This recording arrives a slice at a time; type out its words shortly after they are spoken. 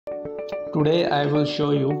Today I will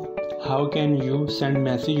show you how can you send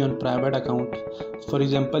message on private account. For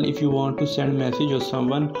example, if you want to send message to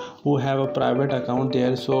someone who have a private account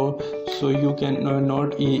there, so you can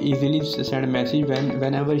not easily send message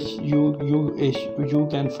whenever you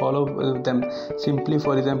can follow them. Simply,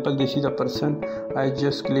 for example, this is a person. I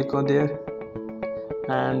just click on there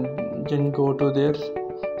and then go to there.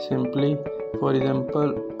 Simply, for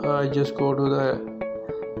example, I just go to the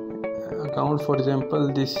account. For example,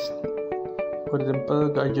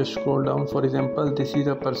 I just scroll down. For example, this is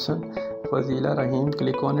a person, Fazila Rahim.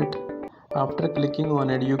 Click on it. After clicking on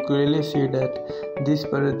it, you clearly see that this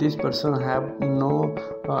person have no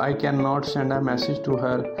I cannot send a message to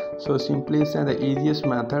her. So simply send the easiest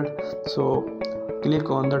method. So click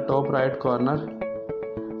on the top right corner.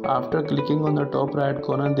 After clicking on the top right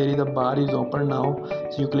corner, there is a bar is open now.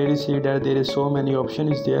 So you clearly see that there is so many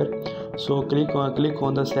options there. So click on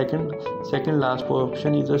the second last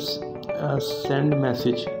option is a send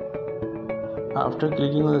message. After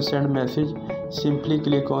clicking on the send message, simply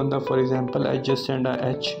click on the, for example, I just send a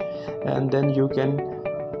H, and then you can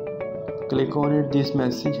click on it. This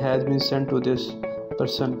message has been sent to this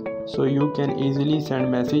person. So you can easily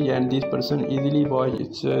send message and this person easily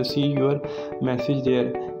see your message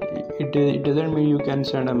there. It doesn't mean you can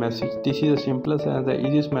send a message. This is the simplest and the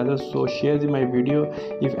easiest method. So share my video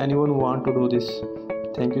if anyone want to do this.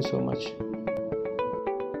 Thank you so much.